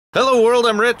Hello world,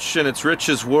 I'm Rich, and it's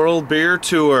Rich's World Beer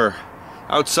Tour.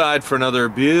 Outside for another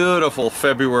beautiful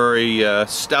February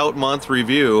Stout month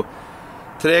review.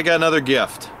 Today I got another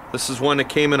gift. This is one that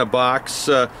came in a box.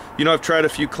 You know, I've tried a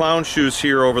few clown shoes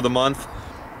here over the month.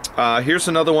 Here's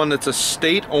another one that's a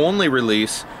state-only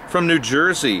release from New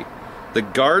Jersey. The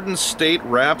Garden State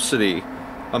Rhapsody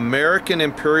American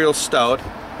Imperial Stout,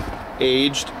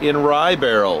 aged in rye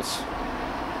barrels.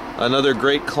 Another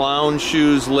great clown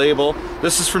shoes label.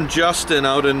 This is from Justin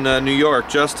out in New York.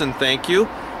 Justin, thank you.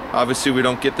 Obviously we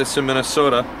don't get this in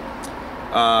Minnesota.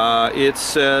 It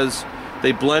says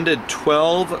they blended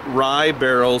 12 rye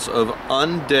barrels of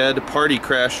Undead Party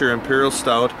Crasher Imperial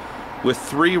Stout with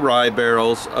 3 rye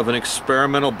barrels of an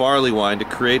experimental barley wine to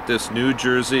create this New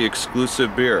Jersey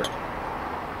exclusive beer.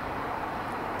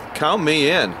 Count me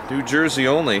in. New Jersey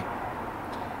only.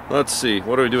 Let's see.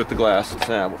 What do we do with the glasses?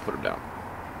 We'll put them down.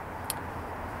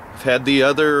 Had the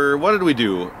other, what did we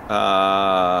do?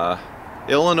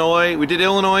 Illinois. We did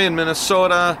Illinois and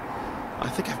Minnesota. I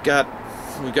think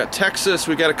we got Texas.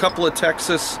 We got a couple of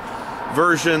Texas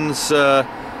versions.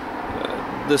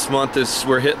 This month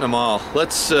we're hitting them all.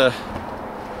 Let's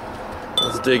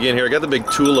dig in here. I got the big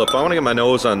tulip. I want to get my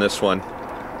nose on this one.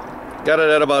 Got it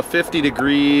at about 50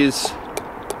 degrees,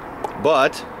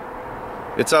 but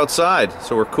it's outside,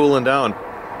 so we're cooling down.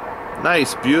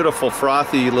 Nice, beautiful,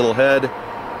 frothy little head.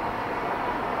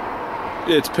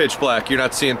 It's pitch black. You're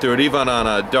not seeing through it. Even on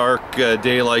a dark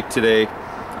day like today,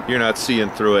 you're not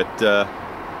seeing through it.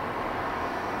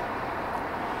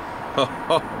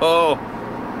 Oh,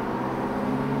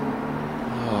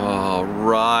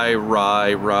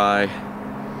 rye.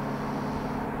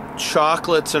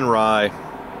 Chocolates and rye.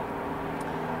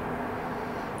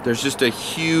 There's just a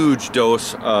huge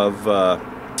dose of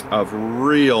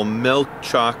real milk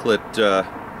chocolate,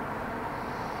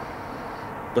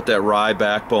 but that rye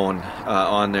backbone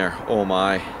on there. Oh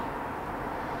my.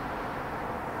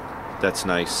 That's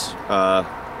nice.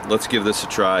 Let's give this a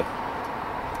try.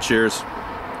 Cheers.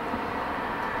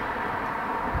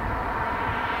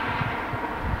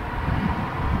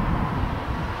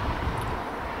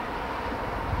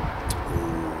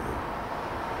 Ooh.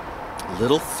 A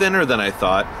little thinner than I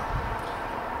thought.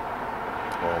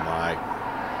 Oh my.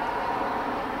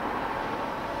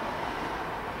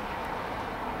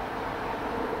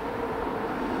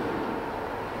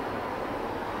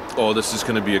 Oh, this is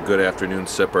going to be a good afternoon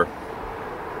sipper.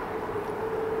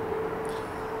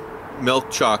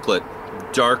 Milk chocolate,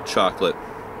 dark chocolate,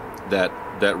 that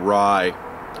rye.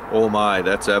 Oh my,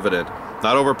 that's evident.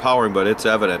 Not overpowering, but it's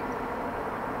evident.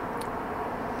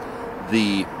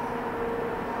 The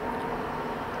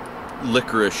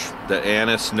licorice, the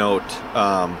anise note,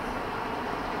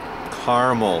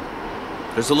 caramel.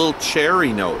 There's a little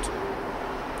cherry note.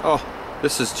 Oh,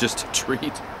 this is just a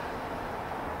treat.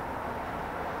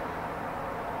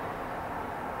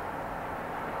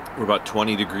 We're about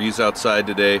 20 degrees outside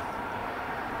today.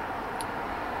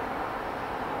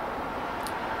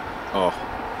 Oh,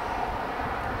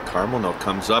 caramel note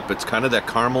comes up. It's kind of that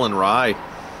caramel and rye,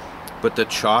 but the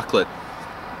chocolate,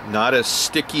 not as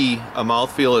sticky a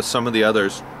mouthfeel as some of the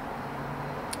others.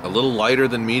 A little lighter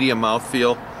than medium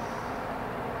mouthfeel.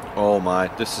 Oh my,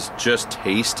 this is just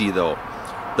tasty though.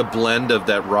 The blend of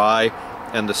that rye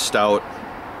and the stout.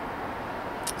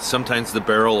 Sometimes the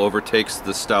barrel overtakes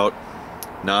the stout.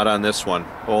 Not on this one.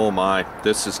 Oh my,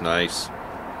 this is nice.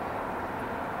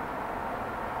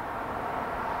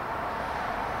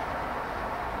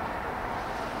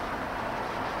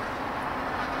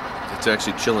 It's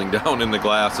actually chilling down in the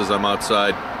glass as I'm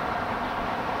outside.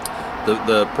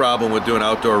 The problem with doing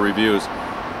outdoor reviews,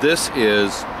 this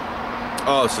is,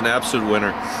 oh, it's an absolute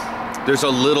winner. There's a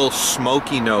little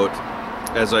smoky note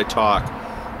as I talk.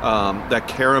 That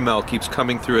caramel keeps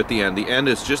coming through at the end. The end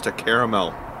is just a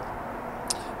caramel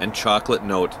and chocolate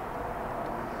note.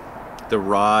 The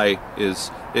rye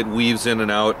it weaves in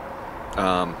and out.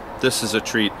 This is a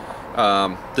treat.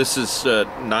 This is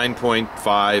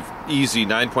 9.5 easy,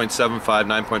 9.75,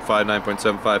 9.5,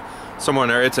 9.75, somewhere in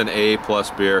there. It's an A+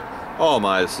 beer. Oh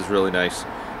my, this is really nice.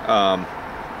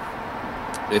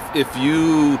 If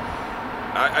you,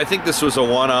 I think this was a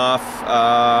one-off,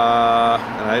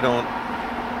 and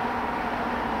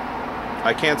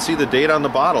I can't see the date on the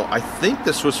bottle. I think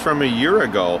this was from a year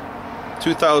ago,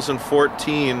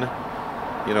 2014.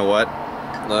 You know what?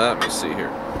 Let me see here.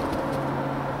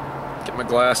 Get my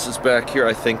glasses back here.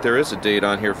 I think there is a date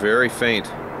on here, very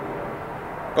faint.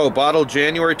 Oh, bottled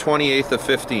January 28th of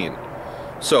 15.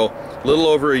 So, a little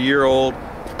over a year old.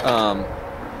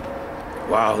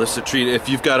 Wow, this is a treat. If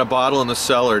you've got a bottle in the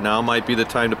cellar, now might be the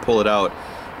time to pull it out.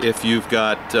 If you've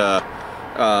got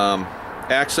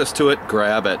access to it,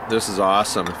 grab it. This is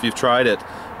awesome. If you've tried it,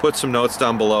 put some notes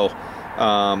down below.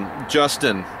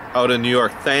 Justin out in New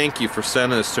York, thank you for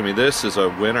sending this to me. This is a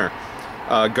winner.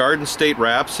 Garden State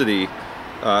Rhapsody,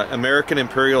 American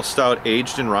Imperial Stout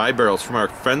aged in rye barrels from our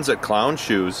friends at Clown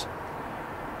Shoes.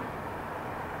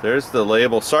 There's the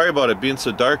label. Sorry about it being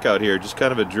so dark out here. Just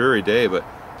kind of a dreary day, but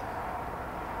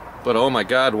oh my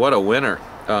God, what a winner.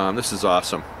 This is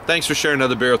awesome. Thanks for sharing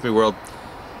another beer with me, world.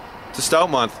 It's a Stout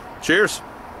month. Cheers.